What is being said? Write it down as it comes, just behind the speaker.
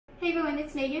Hey everyone,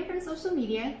 it's Megan from social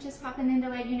media. Just popping in to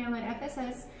let you know what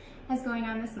FSS has going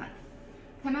on this month.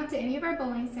 Come out to any of our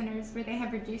bowling centers where they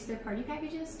have reduced their party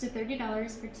packages to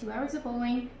 $30 for 2 hours of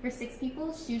bowling for 6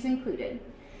 people, shoes included.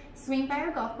 Swing by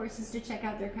our golf courses to check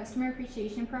out their customer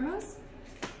appreciation promos.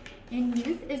 And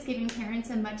Youth is giving parents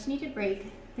a much needed break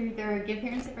through their Give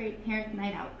Parents a Break Parent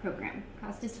Night Out program.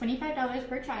 Cost is $25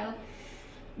 per child.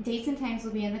 Dates and times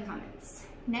will be in the comments.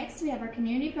 Next, we have our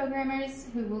community programmers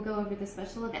who will go over the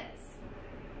special events.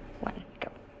 Go.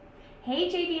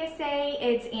 Hey JBSA,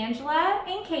 it's Angela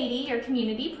and Katie, your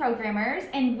community programmers,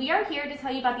 and we are here to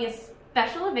tell you about the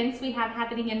special events we have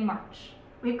happening in March.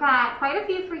 We've got quite a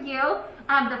few for you.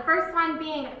 The first one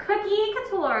being Cookie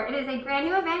Couture. It is a brand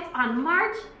new event on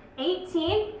March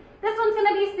 18th. This one's going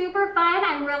to be super fun.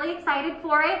 I'm really excited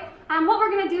for it. What we're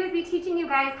going to do is be teaching you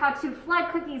guys how to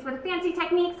flood cookies with fancy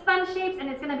techniques, fun shapes, and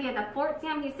it's going to be at the Fort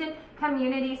Sam Houston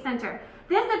Community Center.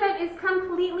 This event is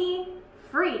completely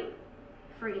free.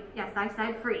 Free. Yes, I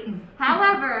said free.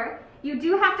 However, you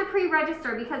do have to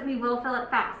pre-register because we will fill it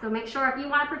fast. So make sure if you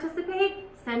want to participate,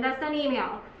 send us an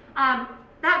email.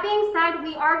 That being said,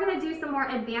 we are going to do some more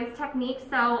advanced techniques.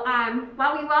 So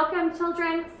while we welcome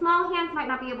children, small hands might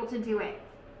not be able to do it.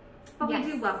 But yes,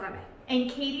 we do welcome it. And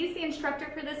Katie's the instructor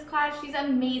for this class. She's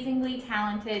amazingly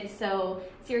talented, so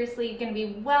seriously going to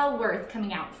be well worth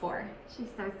coming out for. She's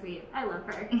so sweet. I love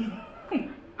her.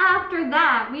 After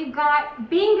that, we've got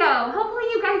bingo. Hopefully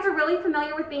you guys are really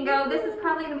familiar with bingo. This is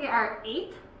probably going to be our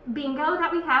 8th bingo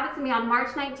that we have. It's going to be on March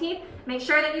 19th. Make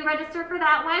sure that you register for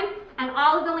that one, and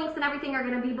all of the links and everything are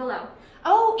going to be below.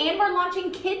 Oh, and we're launching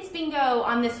kids bingo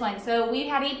on this one. So we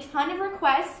had a ton of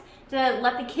requests to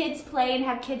let the kids play and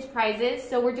have kids prizes.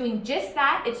 So we're doing just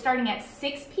that. It's starting at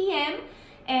 6 p.m.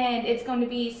 and it's going to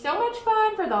be so much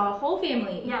fun for the whole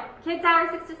family. Yep, kids hour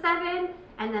 6 to 7,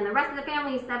 and then the rest of the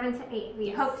family is 7 to 8. We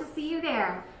hope to see you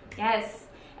there. Yes.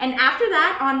 And after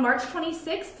that, on March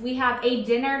 26th, we have a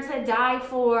dinner to die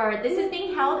for. This is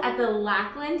being held at the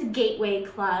Lackland Gateway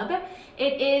Club.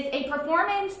 It is a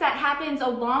performance that happens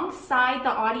alongside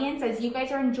the audience as you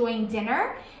guys are enjoying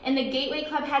dinner. And the Gateway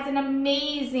Club has an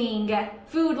amazing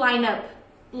food lineup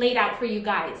laid out for you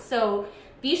guys. So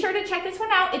be sure to check this one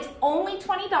out. It's only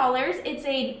 $20. It's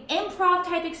an improv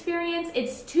type experience.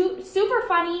 It's super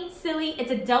funny, silly. It's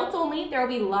adults only. There will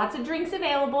be lots of drinks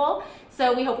available.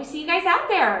 So we hope we see you guys out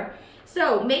there.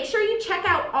 So make sure you check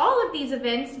out all of these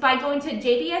events by going to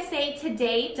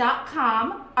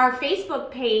jbsatoday.com, our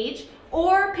Facebook page,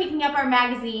 or picking up our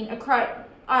magazine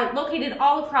located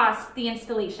all across the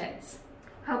installations.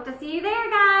 Hope to see you there,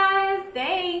 guys.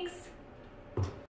 Thanks.